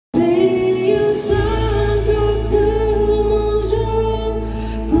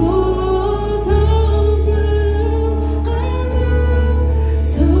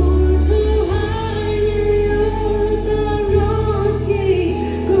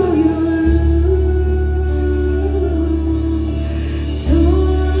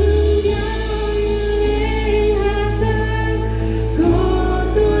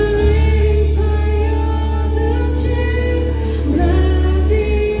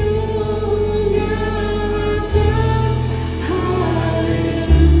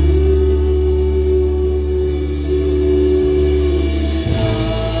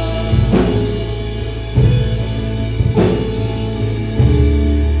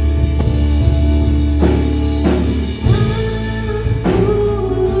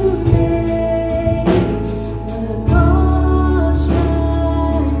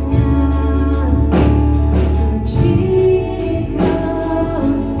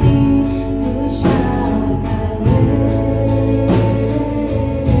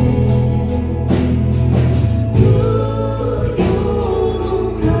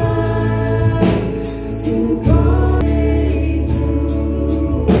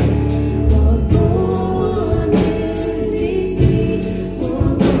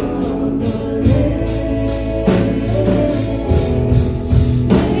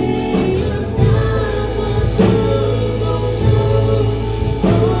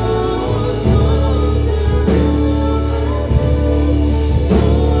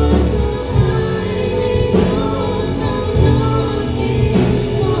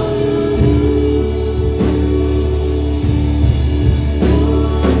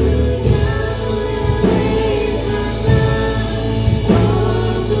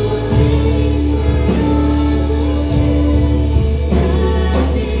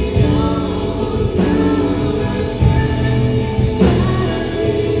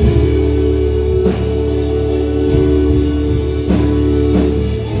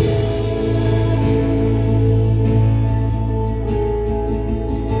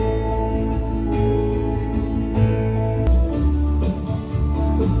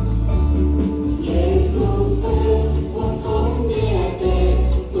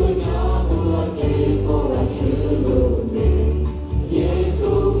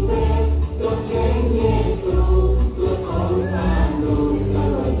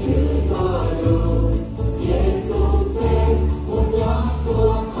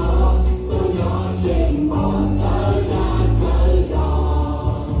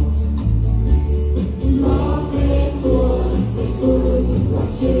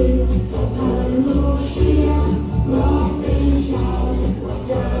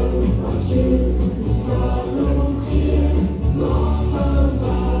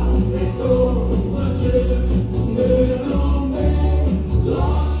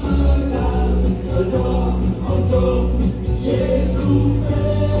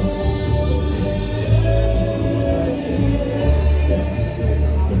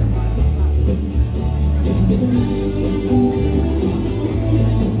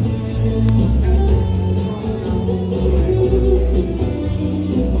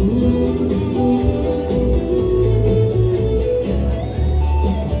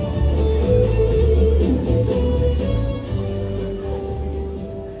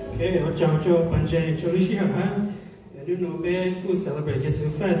Okay, our Pawgntseeg GHAC. You know, we celebrate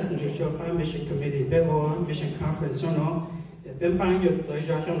YexusFest and the mission committee, the mission conference, you know. The bang you so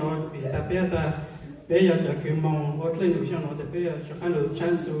you know, we have better. They are the Kumon, what Linux, you know, the bear, and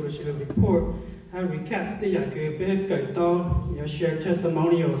chance to report. I recap the Yaku, your share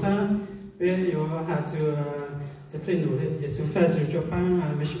testimonials, you have to the YexusFest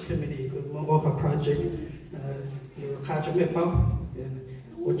Japan mission committee, good mobile project, you catch a map.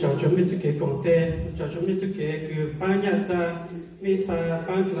 Cho chúng mình cái công tế, cho chúng mình cái ban nhà ra, mấy sa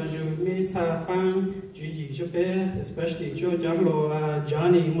ban là dù mấy sa ban chú ý cho bé, especially cho giáo lộ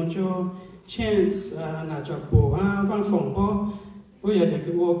Johnny, một cho chance là cho bộ văn phòng po, bây giờ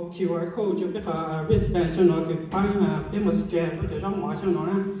cái bộ QR code cho bé wristband cho nó cái ban bé một scan, bây giờ trong mọi cho nó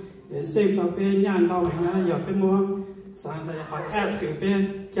nè, save vào bé nhãn đau này nè, giờ bé mua sang đây họ add cái bé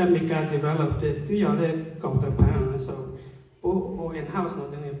chemical developed, cứ giờ đây cộng tập ban so. Ô in-house nó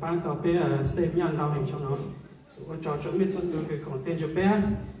thì bán tàu bé save nhãn đào hình cho nó, so cho chúng mình xuất được cái content cho bé,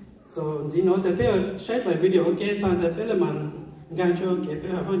 so chỉ nói thì bé share lại video ok,但係bé là mình gan cho cái bé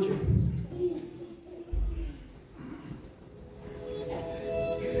là phân chuyện.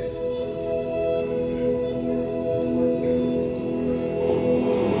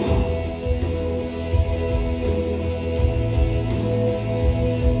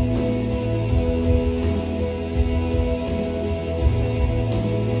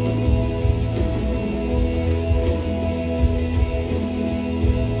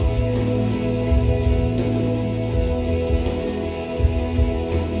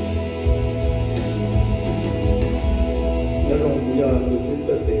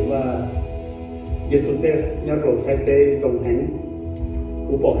 YexusFest nhớ rồi thay thế dòng thánh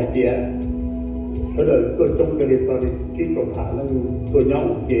của bộ hạt địa, sau đó tôi trong cái lịch sử khi trộn thả lên tôi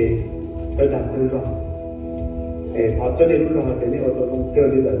nhóm về sở đạt sơ rồi, họ sẽ đến rồi để nếu tôi không kêu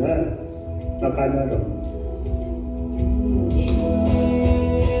đi nữa nó phải nhớ rồi.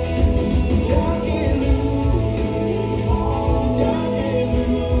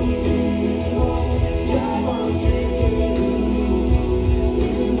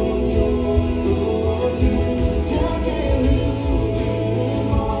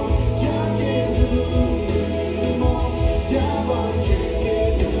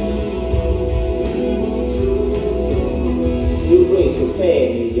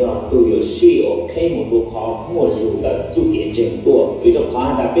都有需要开幕都考莫数的重点程度，为了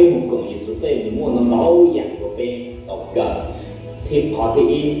考的北部工艺是非你莫能老养个北到个，ที่考的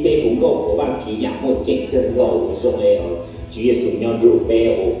一北部个伙伴体验莫见更个我说的，主要是要入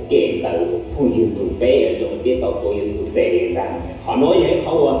北我给到朋友入北种的到都是北的，考那也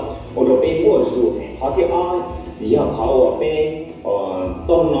考我入北莫数，考的要考我北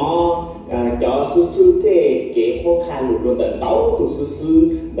东南。cho sư thế cái khó khăn rồi đợt đấu từ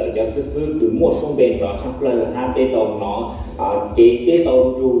sư đợt cho sư từ một số bên đó sang lời hai bên đầu nó cái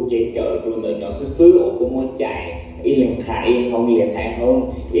đầu dù cái chợ rồi đợt cho sư ở cũng muốn chạy ý liền khai không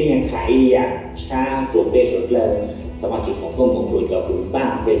ý liền khai xa chỗ bên rồi lời các bạn chỉ không một người cho cũng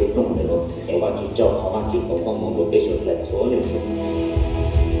ba bên được không được các bạn chỉ cho các bạn chỉ không một người bên rồi lời số liền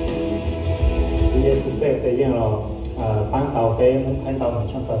bây giờ sư về tới giờ rồi bán tàu cái muốn khai tàu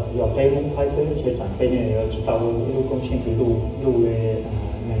trong tàu giờ cái muốn khai xứ chế sản cái này chỉ tàu lưu công trình từ lưu về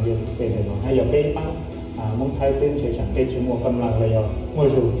ngành dịch về này rồi hay giờ cái bán muốn khai xứ chế sản cái chỉ mua cầm lăng là mua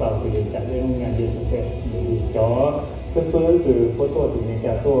rượu tàu từ trả lên ngành dịch về cho xuất xứ từ phố tour từ những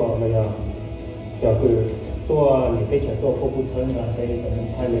nhà tour là giờ từ tour những cái chợ tour phố phú thân là cái muốn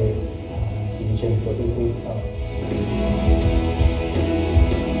khai về chính trình của tour tàu.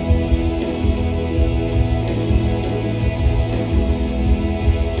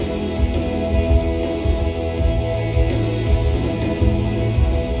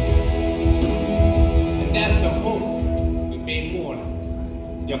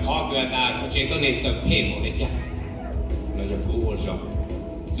 giờ khó người ta có chuyện tôi nên chọn thêm một cái chắc nó giờ cũ ở rồi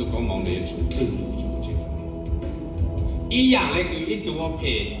dù có mong để chủ trương được chuyện ý dạng này cứ ít tuổi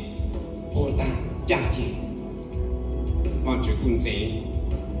phê hồ ta dạng gì mà chủ cung gì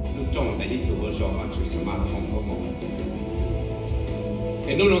lúc trong tại ít tuổi rồi mà chủ sớm mà không có mong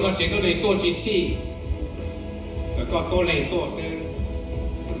thì lúc nó có chuyện tôi nên tôi chỉ thi rồi có tôi nên tôi sẽ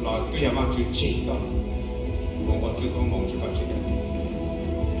là tôi要嘛主chỉ đó我只có mong主把这个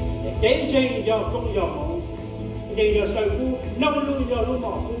真正要公要公，人要守护，农路要路保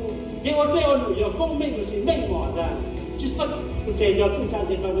护，因为这条路要公民是明码的，就是不这要出产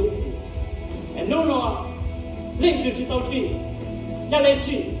这个危险。农路领就是到去，要来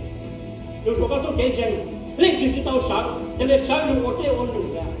去，如果做真正，领就是到上，要来上路我这我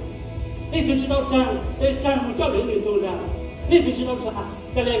路的，领就是到上，在上路叫人做的， นี่ที่เราจะ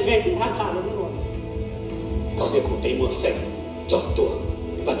ก็เลยเงินที่ท่านขาดเราไม่หมด có thể cũng bị một phần chọn tuổi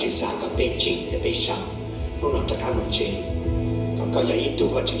và chỉ sáng có tên chỉ để bị sáng nó làm tất cả mọi chuyện có giờ ít tu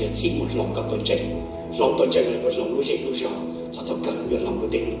và chỉ là chỉ một lòng có bên trên là một lòng nuôi dạy nuôi rõ cho tất cả những lòng nuôi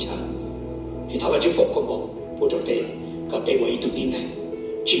tiền nuôi cha thì thảo chữ phục của mình phụ được để có để một ít tu tin này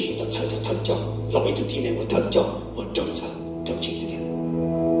chỉ là chờ thật cho lòng ít tu tin này một thật cho một trong sao trong chỉ như thế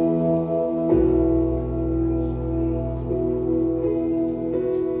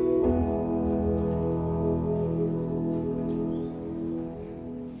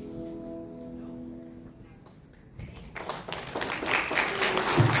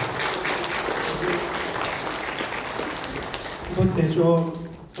để cho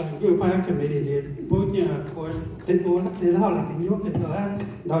group hai committee để bố nhà của tên bố để lao là cái nhốt cái đó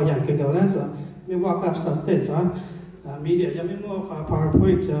đào dạng cái đó rồi mình walk up stage rồi media cho mình mua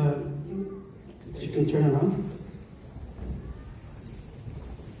PowerPoint you can turn it on.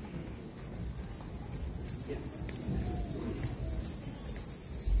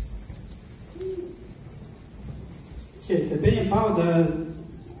 Okay, the thing about the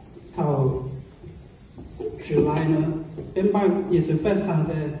how July nữa, bên ban YexusFest hàng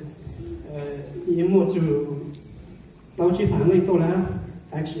the yếm một chủ đâu chỉ phản lên tôi là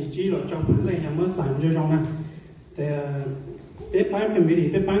actually chỉ là trong phản lên nhà mới sản cho trong này, thì bên ban committee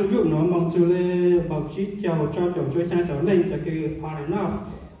bên ban group nó mong chủ là bảo chí cho chơi sang cho lên cho cái on and off,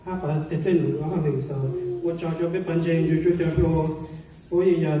 phải tên nữa nó được rồi, tôi cho bên ban chơi chơi theo flow,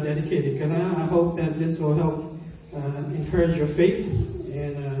 tôi giờ dedicated cái đó. I hope that this will help encourage your faith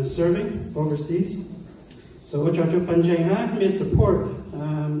in serving overseas. So what cho Pawgntseeg ha, me support,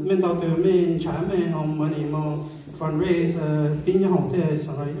 mình đầu tư mình trả mình hồng money mo fundraise, pin hồng thế,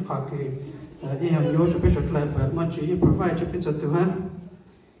 sau này nó khác cái em vô cho biết cho lại, mà chỉ provide cho biết cho tụi ha.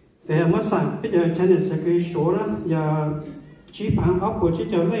 Thì mà sản bây giờ channel sẽ cái số đó, giờ chỉ bán ốc của chỉ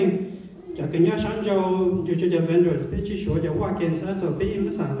cho lên, giờ cái nhà sản cho vendors, biết chỉ số giờ qua kiện sao rồi biết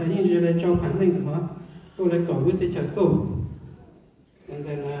mà sản thì hiện giờ lại cho bán lên được hả? Tôi lại còn biết thì chặt tôi. And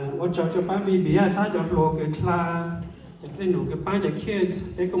then what cho bán vì bị ai sao cho lô cái là cái nụ cái bán cho kids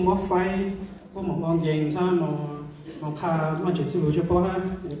để có một fight có một món game sao mà pha mà chỉ sử dụng cho bố ha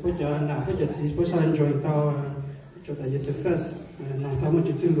bây giờ là bây giờ chỉ bố sao enjoy tao cho tại YexusFest làm tao mà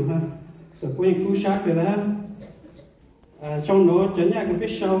chỉ sử dụng ha rồi bố những cú sát rồi đó trong đó chính là cái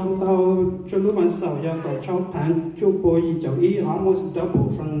biết sau tao cho lúc ban sau giờ có cho tháng cho bố gì cho ý almost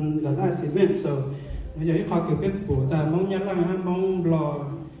double from the last event so bây giờ họ kiểu biết bố ta mong nhắc là ha mong lò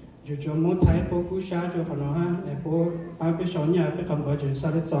cho mỗi thái bố cú sát cho họ nó ha bố ba cái số nhà cái cầm vợ chuyện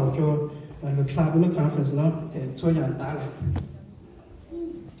sao để giàu cho lực làm với lực conference nó để cho nhà ta lại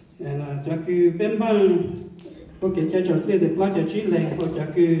nên cho cứ bên bên bố cái cho thế để bao giờ chỉ lên bố cho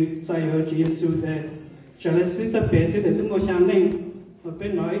cứ giải ở chỉ số để cho nên sự chấp bế sự để chúng tôi sang lên và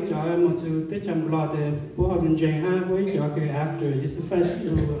bên nói cho một số tới chăm lo để bố họ bên trên ha với cho cái after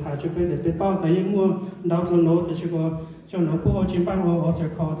YexusFest họ cho bên để bên bao tại những mua đào thôn nốt để cho nó bố họ trên ban họ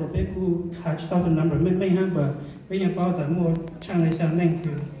alter call để bên khu họ chỉ đào thôn number mình ha và bây giờ bao tại mua sang lên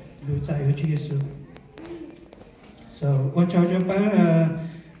thì đủ giải ở chỉ số so tôi cho bạn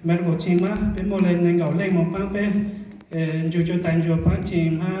medical team á bên mua lên nên gọi lên một bạn bên cho tay cho bạn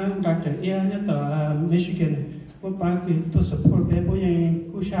team ha Dr. Ia nhất ở Michigan bố bạn thì tôi support bên bố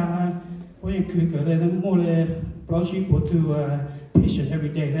những cú sa bố những cứ cái này mua lên báo chí bố từ patient every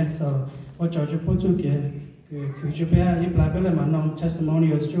day đấy so tôi cho bố chú kia cứ cho bé ít lại bên là mà nông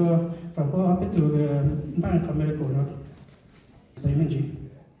testimonials cho và bố ở bên từ ban medical đó đấy mình chỉ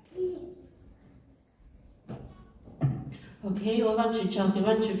OK, 我往去找个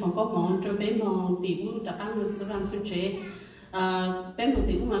往去放个忙，准备忙第五的安路吃饭出去，本部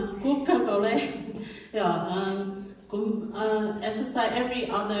第五嘛，股票高嘞，exercise every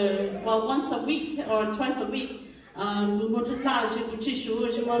other, well once a week or twice a week, 我出来是不去数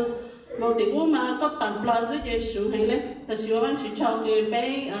什么，忙第五嘛，个当 plus 这数还嘞，但是我往去找个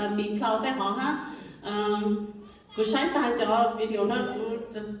被地条在行哈，กูใช้ตาจอวิดีโอนั้นกู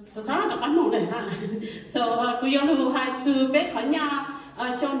จะสร้างจากอันนู้นเลยฮะ so กูยังดูให้ซื้อเป็นขยะ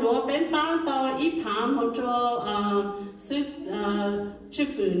ช่วงนู้นเป็นบ้านต่ออีพามมันจะซื้อชื่อ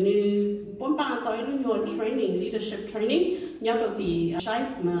ฝืนนี่บนบ้านต่ออีรุ่นยนต์ training leadership training ยังปกติใช้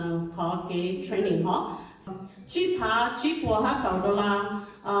มาขอเก training เหรอชีพาชีปัวฮะเก่าดอลลาร์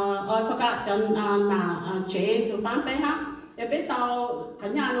ฝึกกันหนาเจดูบ้านไปฮะเป็นต่อข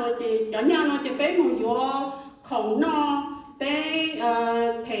ยะโนเจเป็นมือยัวของนอเป็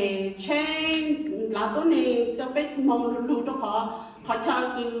นthể trên là tôi này cho biết mong lưu cho họ chơi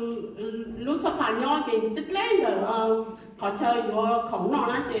từ lúc sắp phản nhau thì tích lên rồi họ chơi vôของนอ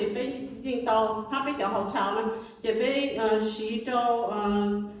นะthì bên riêng tàu ha bây giờ hậu chào mà giờ bây xí cho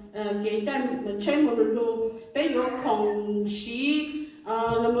cái chân trên một lù bây giờ còn xí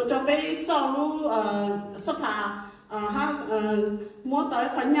là một cho bây sau lù sắp hà ha mua tới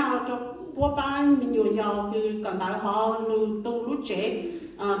khỏi nhau cho bố ban mình nhiều giàu thì còn tại họ lù tu lù chế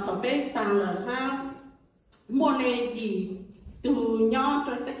thọ bây tàng là ha mua lê gì từ nhau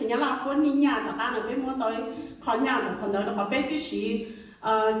cho tới khi nhau là quân nhà thằng ta là bây mua tới khỏi nhau là còn đó là có bây cái gì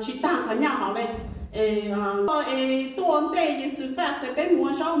chỉ tàng khỏi nhau họ lên tuần tây YexusFest bây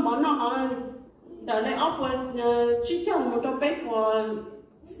mua sao món nó họ đợi lại ốc chỉ cho một cho bây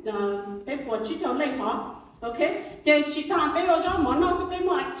chỉ cho lên họ ok thì chỉ tàng bây giờ món nó sẽ bây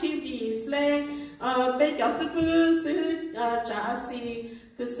mua activities lên bây giờ sư trả xí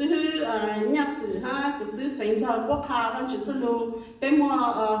cứ sư nhà sư ha cứ sư sinh ra quốc gia văn chữ lu bây mua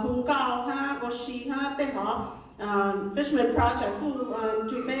hùng cao ha có xí ha bây họ Fishman project who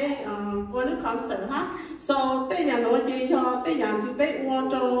to be one concert ha so tây nhà nói gì cho tây nhà to be one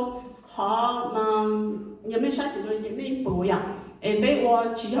cho họ những mấy sách thì những mấy bộ ya em be one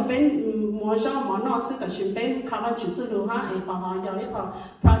chỉ cho bên mua cho món nó sẽ cả xin bên khám phá chữ lu ha em còn họ giờ cái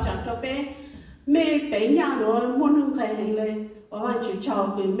project cho be mẹ bé nhà nó muốn hương thầy hành lên và chữ chào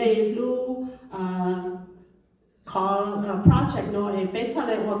cái mẹ lu khó project nó em bé sau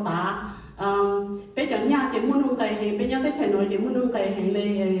này họ ta bây giờ nhà thì muốn nông tài thì bây giờ tới thời nội thì muốn nông tài thì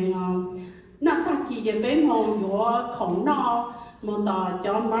là nát ta kỳ về bé mong của khổng nọ mong tỏ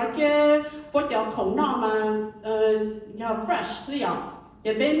cho market bố cho khổng nọ mà cho fresh chứ ạ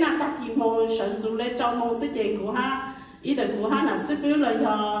về bé nát ta kỳ mong sản xuất lên cho mong sẽ chạy của ha ý tưởng của ha là sư phụ lời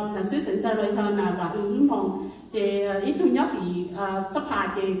cho là sư sinh ra lời cho là và mong thì ý thu nhất thì sắp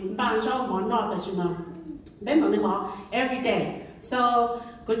hạ thì ban cho món nọ là gì mà bé mong được họ every day so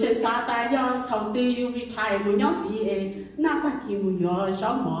có thể xa ta do đầu tư you retire một nhóm thì nát ta kỳ một nhóm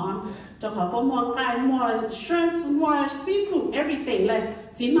sáu mỏ cho họ có mua cái mua shrimps mua seafood everything là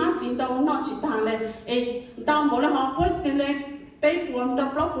chỉ má chỉ đâu nó chỉ thằng là tao bảo là họ có tiền là bé buồn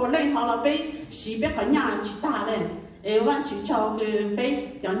đập lóc buồn lên họ là bé xí bé cả nhà chỉ thằng làวันchỉ cho cái bé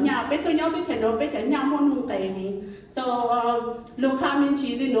cho nhà bé tôi nhớ tới thế nó bé cho nhà mua nông tiền so lúc khác mình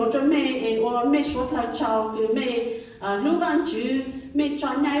chỉ đi nói cho mẹ số là cho cái mẹ lúc văn chữ mẹ cho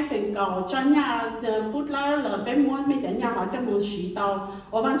nhà phần cầu cho nhà bút là bé muốn mẹ cho nhà họ cho một sĩ tàu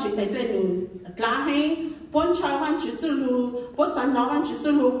ở văn chữ thấy lên lá hen bốn cháu văn chữ tự lu bốn sản nó văn chữ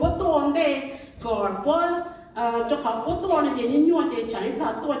tự lu bốn tuần đây còn bốn cho họ bốn tuần này thì nhiều thì chạy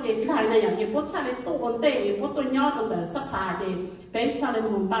cả tuần thì lại nàyอย่างbốn sao lại tuần đây bốn tuần nhỏ còn để sắp hạ thì bé sao lại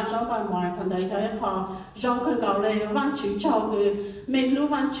muốn ba cháu ba ngoài còn để cho họ rong con cầu này văn chữ cho cái mẹ lu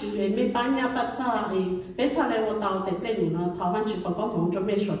văn chữ mẹ ba nhà ba cha thì bé sao lại một tàu để lên nó thảo văn chữ còn có muốn cho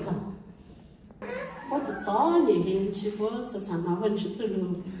mẹ sốt là có chỉ có gì hiện chỉ có sự sản nó văn chữ tự lu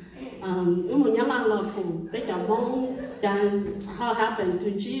nếu mà nhớ là phụ bé cho mong chẳng how happen to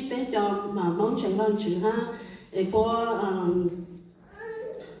chị bé cho mà mong chẳng văn chữ ha có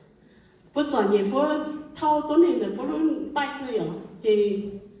bố chọn gì bố thâu tối nay là bố luôn bay thôi à thì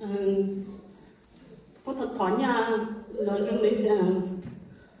bố thật thoải nhà là trong đấy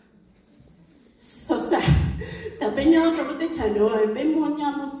sâu sắcแต่bé nhớ cho bé thấy rồi bé mua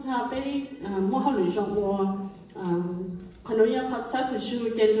nhà mua xa bé mua họ lựa chọn mua còn nếu như họ sẽ phải sử dụng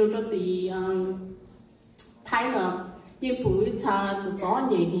trên đồ thì thái là nhưng phụ chaจะจ่อ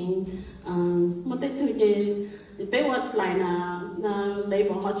nhẹ hình một cái thứ gì bé vật lại là để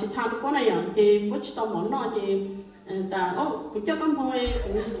bọn họ chỉ tham quan này à thì bố chỉ tao món nọ thì ta cũng cho con thôi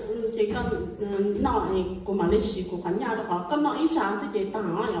chỉ cần nọ của Malaysia của khán giả đó họ có nọ ít sáng sẽ chỉ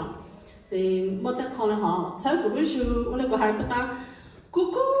tặng họ à thì một cái con là họ sẽ của bố sư một cái của hai ta cú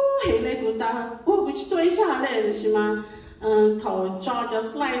hệ này của ta của chỉ tôi sao đấy chứ mà thầu cho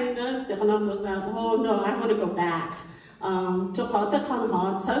slide nữa thì họ nói là oh no I want to go back cho họ tất cả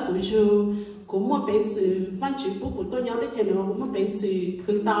họ sẽ của sư cũng một bên sự văn chữ của tôi nhớ tới thế nào cũng một bên sự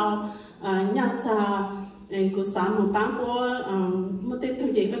khử tao nhà cha của sáng một bán của một tên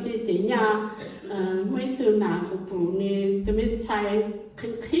tôi gì có thể chỉ nhà mấy từ nào của phụ này tôi biết xài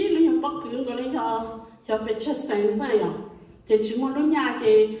khí luôn bất cứ cái lý cho bé chết sáng sao vậy thì chỉ một lúc nhà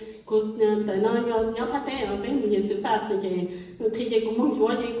thì của tới nó nhớ phát thế ở bên mình sự phát sự thì gì cũng mong chúa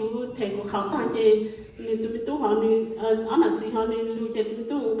gì cũng thầy củaเขาทางgì nên tôi biết tôi họ nên ở nào gì họ nên lưu cho tôi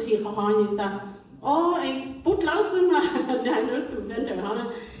tôi khi họ như ta anh bút lão sư mà này nó tụi vendor họ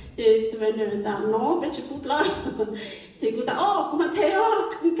thì tụi vendor ta nó biết chữ bút lão thì cô ta cũng mà thế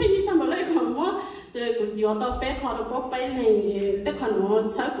cái gì ta mà lại còn mất thì cũng giờ tao bé họ nó có bay này tất cả nó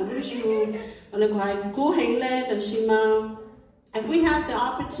sai của bút sư rồi lại cố hành lênแต่ mà If we had the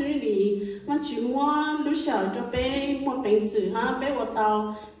opportunity, once you want to show to pay more pension, pay what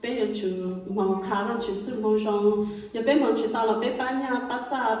tao, pay your chu, mong car, and chu mong shong, your pay mong chitala, pay banya,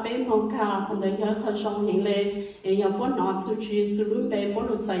 pata, pay mong car, and the yaka shong in lay, and your bon not to choose, room pay,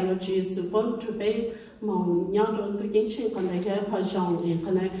 bonu zai, your choose, bon to pay mong yard to get chink on the yaka shong, and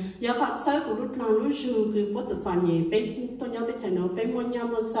can I yaka tsai, who look now, Luju, who put the tiny, pay to yard canoe, pay more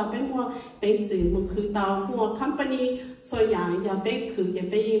yam, pay more pension, who tao, more company, so young. Giờ bé khử giờ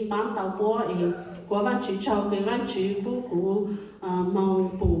bé bán tàu bố của văn chỉ cho cái văn chỉ bố của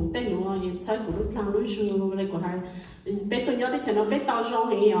màu bù tên nó hiện sai của lúc nào lúc xưa đây của hai bé tôi nhớ tới khi nó bé tàu rong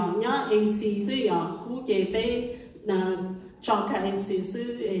này nhớ AC xứ cú về bé cho cái AC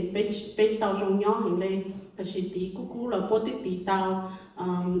xứ bé tàu rong nhớ hiện lên cái gì tí cú là bố tí tàu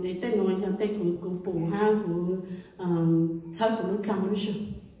để tên nó hiện tên của bù ha của sai của lúc nào lúc xưa.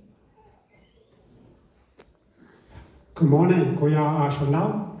 Good morning, Koya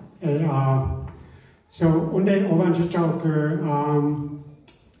Ashalao. So, unde ovan chichao ke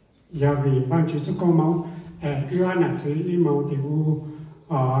yavi van chichuko mau yuana tsu imau tigu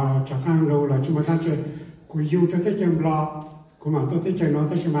chakang lo la chuma tanche ku yu cho te jem la ku ma to te jem no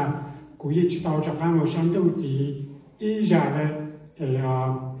te shima ku yi chitao chakang lo shandu ti i ja le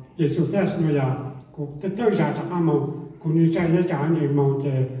YexusFest no ya ku te te ja chakang mo ku ni cha ye ja an ji mo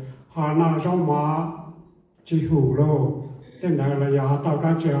te ha na rong ma chỉ hủ lô, tên là giờ tàu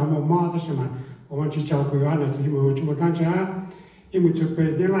cá chở một mỏ thế mà, ông chỉ cho cái anh là chỉ một chúng ta chở, im một chụp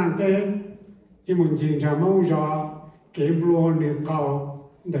về tiếng Lan tê, im một nhìn ra mông giò, cái lô nửa cầu,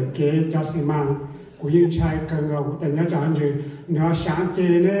 để cái cho xi măng, của yên trai cần ngầu,แต่nhớ chọn gì, nó sáng chế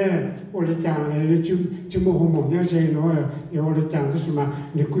nè, ô lê chàng này chứ một hôm một nhớ gì nữa, ô lê chàng thế mà,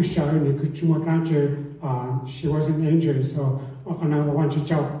 nếu cứ sợ, nếu cứ chúng ta chở, she wasn't injured, so ông nói ông chỉ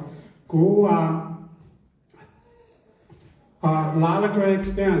cho, cú lot of great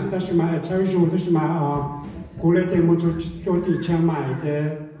experience. That's my exposure. That's my quality. Much to teach my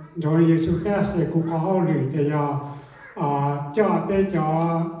the join YexusFest. The cook holiday. The cho bé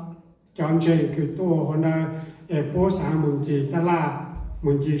cho chơi cái tổ hôm nay bố sáng mùng gì ta là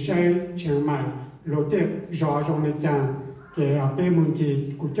mùng gì say chiang mai lối tiệc rõ trong này chàng cái bé mùng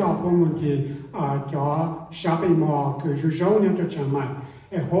gì cũng cho bố mùng gì cho shopping mall cái số số nhau cho chiang mai.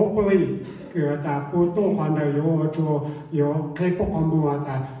 Hopefully cái ta bố tổ hoàn đại有开不光不啊，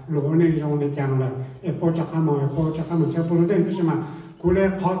他罗内容的讲了，不查看嘛，这不能对，就是嘛，过来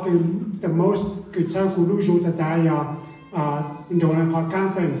考个 the most 个照顾路数的大呀有人考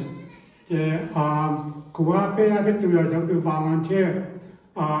conference， 个过啊被对了就个 volunteer，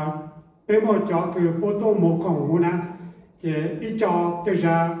 被我叫个不多没空我呢，个一叫就是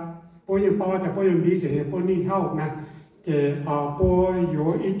不用包的不用理解不你好呢，个不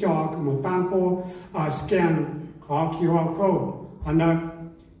有一叫个么帮不scan。QR code, anh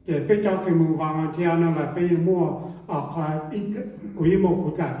để bây giờ cái mùng vàng thì anh là bây mua ít quý một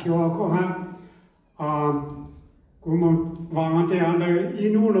của cả QR code ha, của mùng vàng thì anh là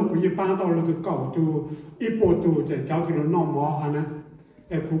inu là quý ban đầu là cái cầu tu ít bộ tu để cho cái nó nong mỏ anh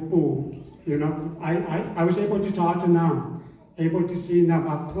để cụ bù, you know, I was able to talk to them, able to see them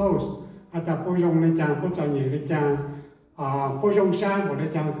up close, tại bố rong lên trang bố cho nhiều lên trang, bố rong sang của lên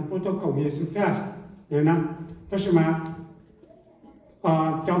trang bố tôi cùng YexusFest, you know. Đó là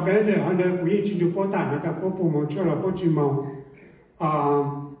cho về để họ được quý chỉ chụp tải là ta có bộ môn cho là bộ chỉ mong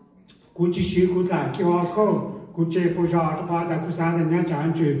cú chỉ sử cú tải cho họ có cú chế bộ ra cho họ ta cú sáng để nhớ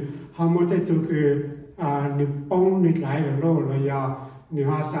chẳng chứ họ muốn để từ cái nịp bông nịp lại rồi là nịp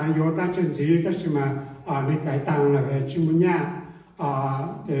họ sáng vô ta chân gì đó là nịp lại tăng là về chỉ muốn nhá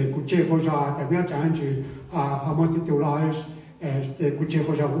để cú chế bộ ra để nhớ chẳng chứ họ muốn để từ lại để cú chế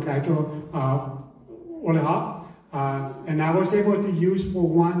bộ ra cú lại cho all the and I was able to use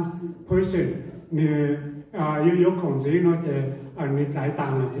for one person. You không gì nó thì nít lại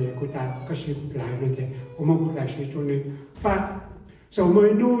tăng là thì cô ta có sự lại nó thì cô mà cô ta sẽ cho nên but so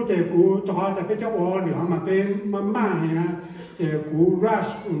mới nu thì cô cho họ thì cái cháu ở nữa mà bên mà mang này thì cô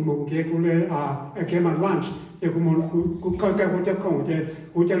rush một cái cô lấy cái mà lunch thì cô muốn cô coi cái cô cho không thì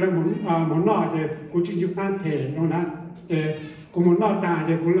cô cho lấy muốn nọ thì cô chỉ chụp ăn thể nó nè thì cô muốn nọ ta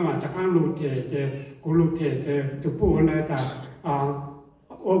thì cô là chắc ăn lụt thì cô lụt thì từ bữa này ta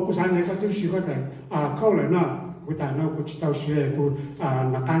cô sáng nay có tiêu xí có thể câu lại nó cô ta nó cô chỉ tao xí cô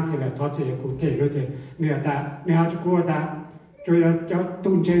là can thì là thoát thì cô thể rồi thì nè ta nè họ cho cô ta rồi cho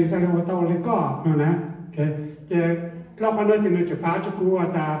tung trên sang nó tao lấy có nó nè cáiเราคนนั้นจะนึกจะพาจะกูว่า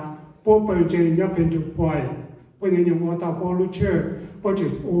แต่พวกเป็นจริงยังเป็นจุดป่วยพวกนี้ยังว่าแต่พวกรู้เชื่อพวกจะ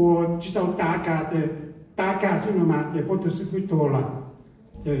โอ้จิตเอาตากาแต่ตากาซึ่งมาแต่พวกตัวสิ่งตัวละ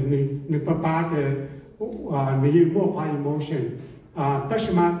แต่หนึ่งป้าแต่你莫花 emotion 但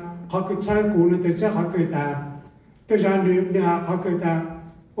是嘛เขาคือใช้กูเนี่ยแต่เขาคือแต่จะเนี่ยเขาคือแต่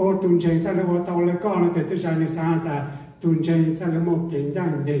โอ้ตุนเชงจะเรียกว่าตัวเล็กก็เนี่ยแต่จะเนี่ยสร้างแต่ตุนเชงจะเรียกว่าเก่งจัง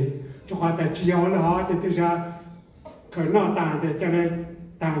ยิ่งจะว่าแต่เจียวเลยฮะแต่จะเคยนอกต่างแต่จะเลย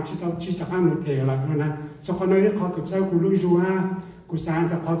ต่างที่ต้องที่จะข้ามมือเทละนะสักคนนี้เขาคือใช้กูรู้จัวกูสร้าง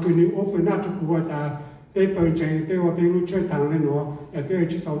แต่เขาคือนี่โอ้เป็นน่าจะกลัวแต่เป็นเปิดใจเป็นว่าเป็นรู้ช่วยต่างเลยเนาะแต่เป็น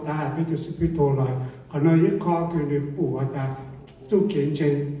ที่ตัวตาเป็นตัวสุพิโตเลยคนนี้เขาคือนี่ปู่แต่做见证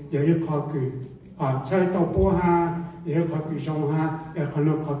有一考据猜到波哈有一考据上哈有可能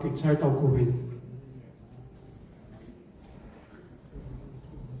考据猜到过去。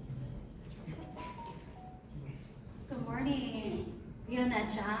Good morning,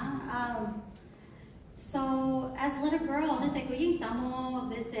 Yonacha. So as a little girl, I think we used to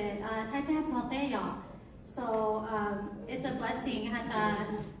visit Pawgntseeg. So it's a blessing that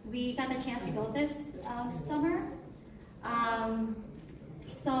we got the chance to go this summer.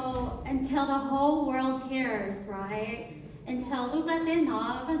 So until the whole world hears, right? Until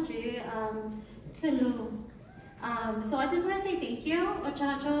nyob so I just want to say thank you,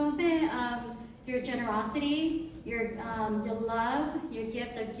 your generosity, your love, your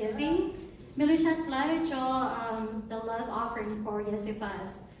gift of giving. The love offering for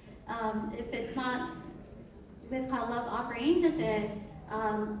YexusFest. If it's not with love offering, then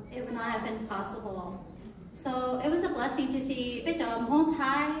it would not have been possible. So it was a blessing to see home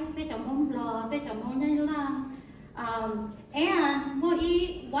Thai, home law,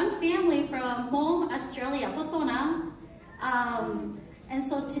 and one family from home Australia, and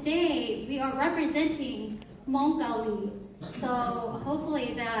so today we are representing Mongolia. So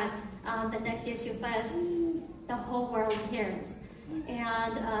hopefully that the next YexusFest, the whole world hears,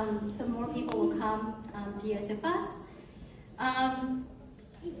 and the more people will come to YexusFest.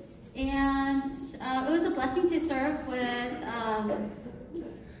 And it was a blessing to serve with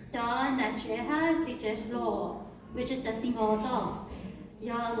which is the single adults.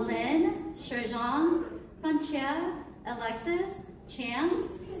 Lynn, Sherjan, Panchia, Alexis, Chance,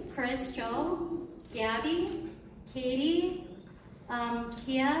 Chris, Joe, Gabby, Katie,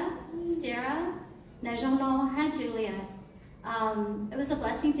 Kia, Sarah, Najolo, and Juliet. It was a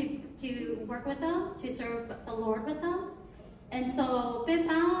blessing to work with them, to serve the Lord with them. And so,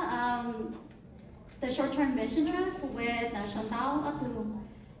 the short-term mission trip with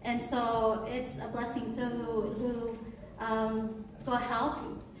and so it's a blessing to help.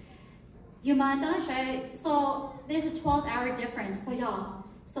 You might so there's a 12-hour difference for y'all.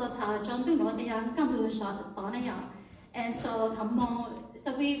 So and so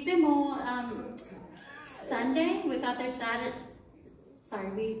we've been more Sunday. We got there Saturday. Sorry,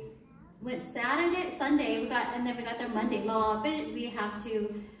 we went Saturday, Sunday. And then we got there Monday. But we have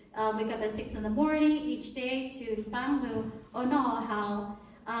to wake up at 6 in the morning each day to find how.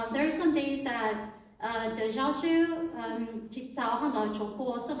 There are some days that the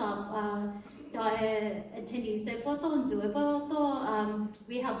attendees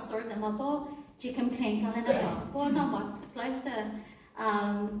we help serve them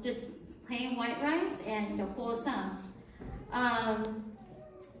just plain white rice and the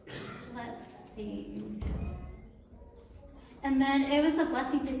let's see. And then it was a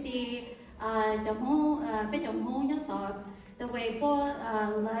blessing to see the way people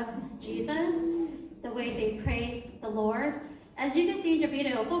love Jesus, the way they praise the Lord. As you can see in the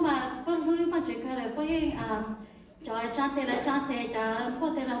video,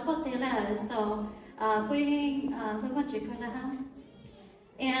 so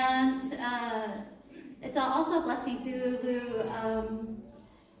and it's also a blessing to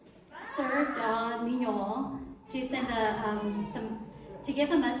serve the nyob, to send to give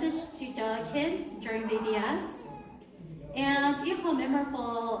a message to the kids during VBS. And if a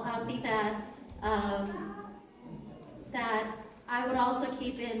memorable thing that I would also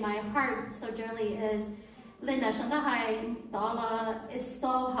keep in my heart so dearly is Linda Shanghai Dala is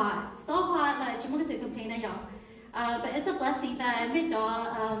so hot like but it's a blessing that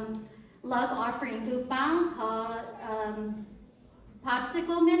love offering to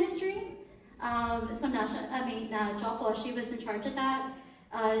Popsicle Ministry. So now Joppo, she was in charge of that.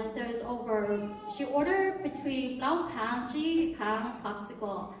 She ordered between Pawgntseeg GHAC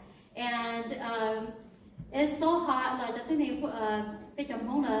popsicle, and it's so hot. Like the thing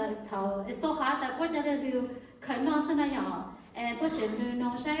it's so hot that what did I do? And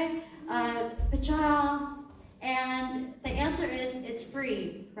and the answer is it's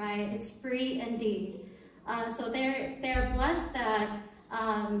free, right? It's free indeed. So they're blessed that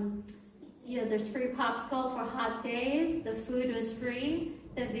there's free popsicle for hot days. The food was free.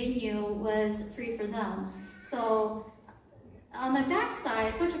 the venue was free for them. So on the back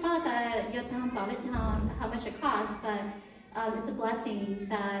side, how much it costs, but it's a blessing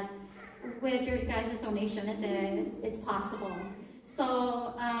that with your guys' donation, it's possible. So,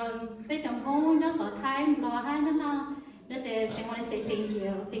 I want to say thank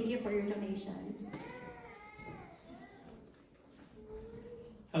you. Thank you for your donations.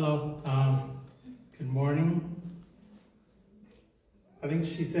 Hello. Good morning. I think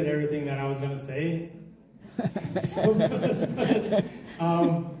she said everything that I was going to say.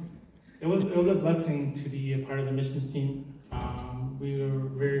 It was a blessing to be a part of the missions team. We were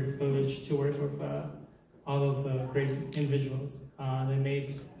very privileged to work with all those great individuals. They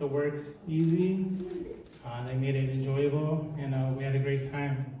made the work easy, they made it enjoyable, and we had a great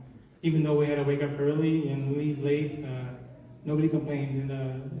time. Even though we had to wake up early and leave late, nobody complained, and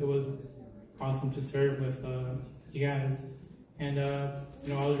it was awesome to serve with you guys. And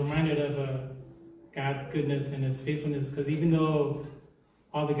I was reminded of God's goodness and His faithfulness, because even though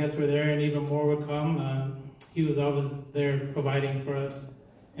all the guests were there and even more would come, He was always there providing for us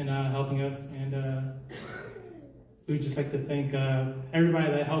and helping us. And we would just like to thank everybody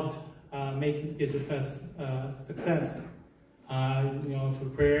that helped make YexusFest a success.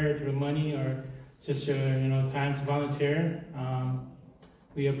 Through prayer, through money, or just your time to volunteer.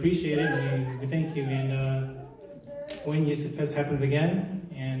 We appreciate it, and we thank you. And when YexusFest happens again,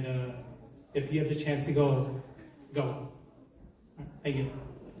 and if you have the chance to go, go. Thank you.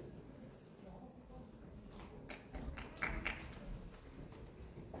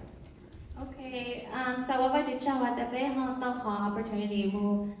 Okay, so what did you want to be on the opportunity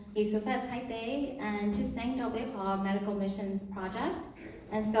for YexusFest High Day and to sing the medical missions project?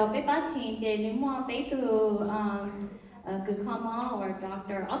 And so we got team the more they to good comma or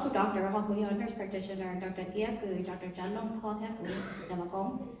doctor, also doctor, or nurse practitioner, Dr. Yaku, Dr. txhawnqaa Moo,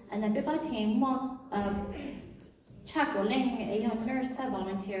 and then we got team more chuckling a nurse that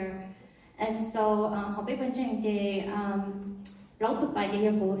volunteer. And so how we went in the lâu tục bài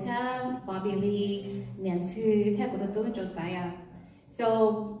dạy của theo Bobby Lee nhận sư theo của tôi Josiah. So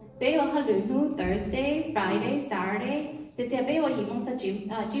bây giờ họ luyện Thursday, Friday, Saturday. Thì bây giờ gì mong sẽ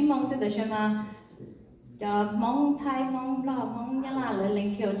chỉ mong sẽ được xem mà mong thay mong lo mong nhớ là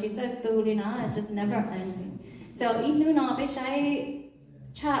lên kiểu chỉ sẽ tu đi nó just never ending. So ít nữa nó bây giờ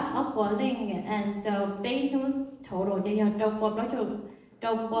chat uploading and so bây giờ total dạy đầu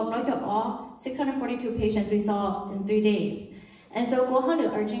bọc đó cho all 642 patients we saw in 3 days. And so go how to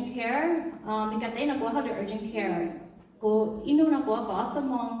urgent care, because they know go how to urgent care. Go inu na go có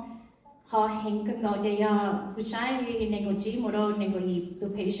some họ hình cần gọi đểผู้ชายในคนจีโมโดในคนอีตัว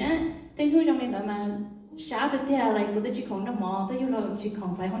patient แต่ผู้จงเป็นแต่มาช้าแต่เท่าไรกูจะจีของน้ำหมอแต่อยู่เราจีขอ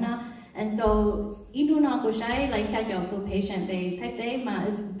งไฟหัวหน้า and so inu naผู้ชาย like แค่จะตัว patient แต่แต่มา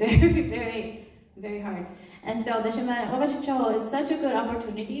is very hard. And so แต่ใช่ไหมว่าจะโชว์ is such a good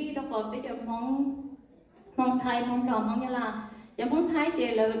opportunity เราขอไปจะมองไทยมองเรามองยาลาอย่างมองไทยเจ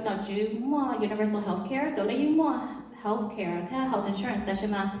อเราต่อจื้อมั่ว universal healthcare so เรายิ่งมั่ว healthcare แค่ health insurance แต่ใช่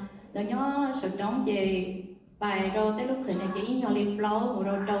ไหมแล้วย่อสุดน้องเจไปเราได้ลูกขึ้นในเจยิ่งยอรีบเล่าเร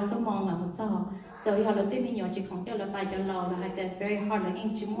าเดาสมองมาหมดซะ so ยอเราจะมียอจีของเจ้าเราไปจะเราแล้ว that's very hard เรายิ่ง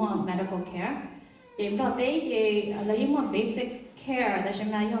จิ้มมั่ว medical care เจเราได้เจเรายิ่งมั่ว basic care แต่ใช่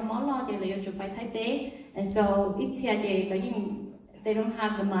ไหมยอมอเราเจเราจุดไปไทยเต้ and so อีเทียเจเรายิ่ง they don't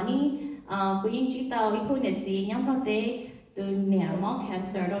have the money กูยิ่งจีเตาอีคู่เนี่ยจีย้ำเราเต้ตัวเนี่ยหมอ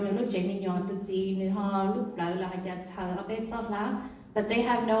cancer เราเนี่ยลูกเจมียอตัวจีเนี่ยฮะลูกเราเราจะเช่าเอาไปซ่อมแล้วbut they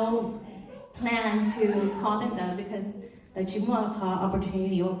have no plan to call them though because the Jimwa call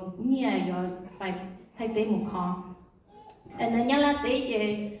opportunity or near your like take them call. And then yala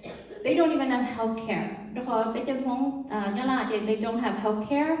they don't even have health care. The call they just won't yala they don't have health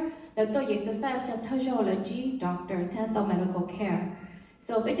care. The to YexusFest technology doctor tend to medical care.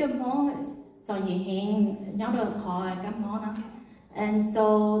 So they just won't so you hang y'all don't call come on. And so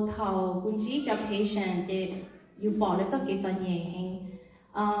how kunji your patient they you bỏ lên rất cái nhẹ hình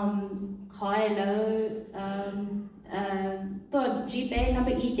khỏi là tôi GP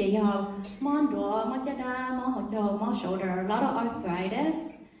number 1 thì họ món đồ món chân đa món hỗ trợ món shoulder a lot of arthritis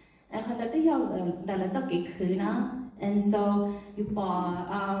còn là tôi hiểu là rất cái khứ nó and so you bỏ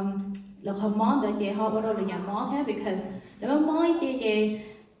là họ món để chị họ bắt đầu là nhà món thế because nếu món chị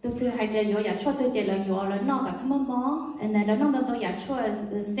tôi hay là yo ya cho tôi chị là yo là nó cả thằng món and then nó tôi ya cho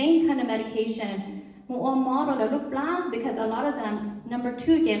the same kind of medication more model the look black because a lot of them number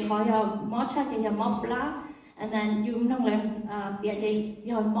 2 they call your more chat your more black and then you know they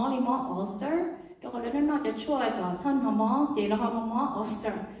your more ulcer because they're not the choice or some more they don't have more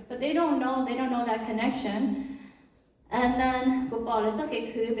ulcer but they don't know that connection And then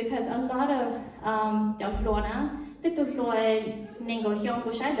because a lot of they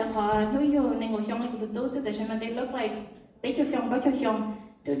look like they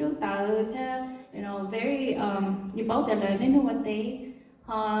you know, very you both know what they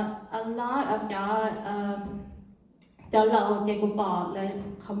a lot of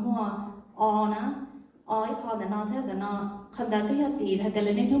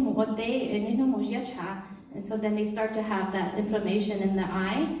and so then they start to have that inflammation in the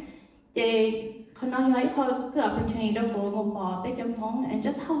eye. They opportunity to go and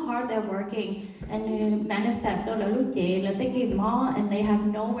just how hard they're working and manifest and they have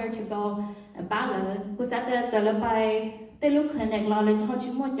nowhere to go. They look connect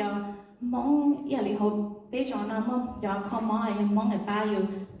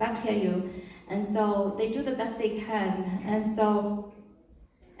and so they do the best they can.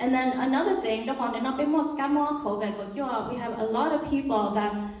 And then another thing, we have a lot of people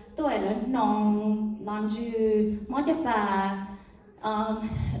that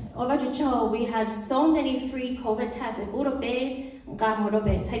we had so many free COVID tests.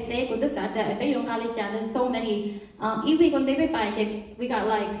 There's so many. We got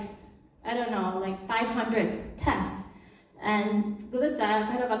like, I don't know, like 500 tests. And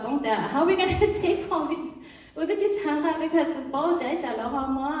how are we going to take all these? We could just hang out because with both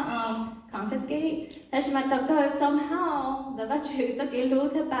confiscate. Somehow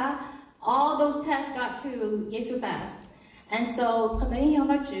all those tests got to YexusFest. And so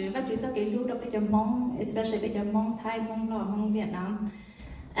especially Thai, Vietnam.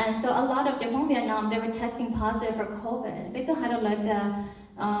 And so a lot of Vietnam, they were testing positive for COVID. They had like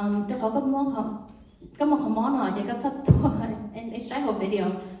and it's a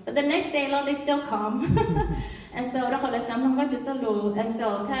video. But the next day, they still come. And so, and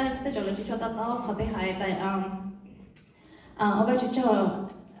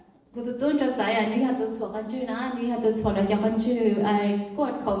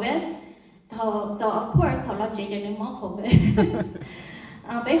COVID. So of course, COVID.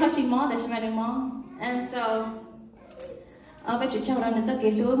 And so,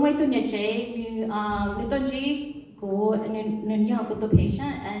 the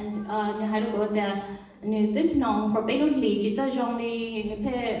patient and how to go there. For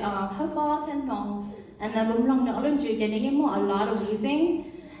and then a lot of wheezing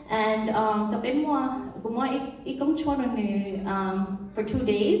and so for 2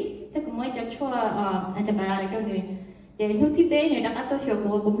 days antibiotic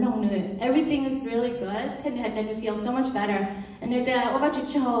everything is really good and then you feel so much better and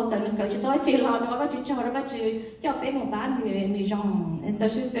and so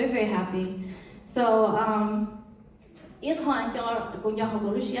she was very happy. So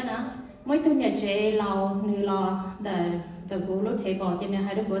the gulu table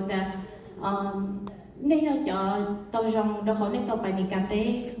how to go there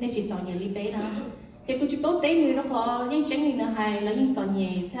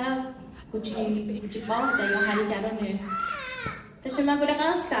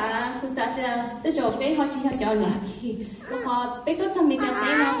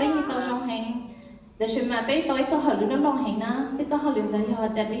the shima be toi cho hở lưỡi long hành na, be cho hở lưỡi đời họ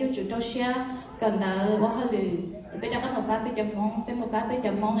để be yêu chủ cho share cần đã quá hở lưỡi, be đã có một bát be chấm mong, be một bát be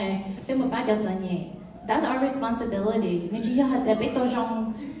chấm mong be một bát cho dân nhẹ. That's our responsibility. Nên chỉ họ để be to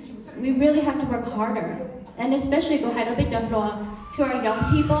trong, we really have to work harder, and especially go ahead be chấm lo to our young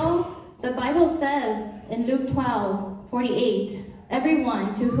people. The Bible says in Luke 12:48, everyone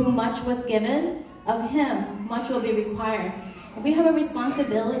to whom much was given, of him much will be required. We have a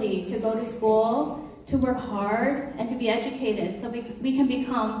responsibility to go to school, to work hard, and to be educated so we can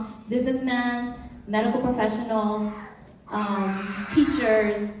become businessmen, medical professionals,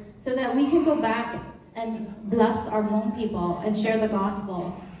 teachers, so that we can go back and bless our home people and share the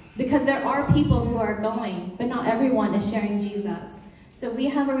gospel. Because there are people who are going, but not everyone is sharing Jesus. So we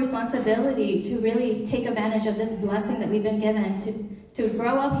have a responsibility to really take advantage of this blessing that we've been given to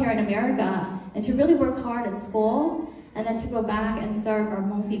grow up here in America and to really work hard at school and then to go back and serve our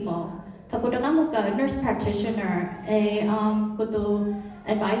Hmong people. A nurse practitioner, a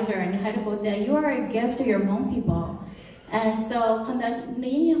advisor, and how to go there. You are a gift to your Hmong people. And so,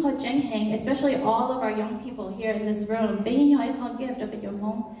 especially all of our young people here in this room, gift of your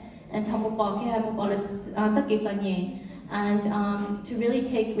Hmong and to really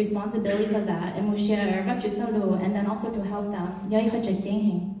take responsibility for that and we'll share and then also to help them.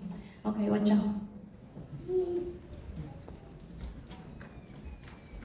 Okay, watch out.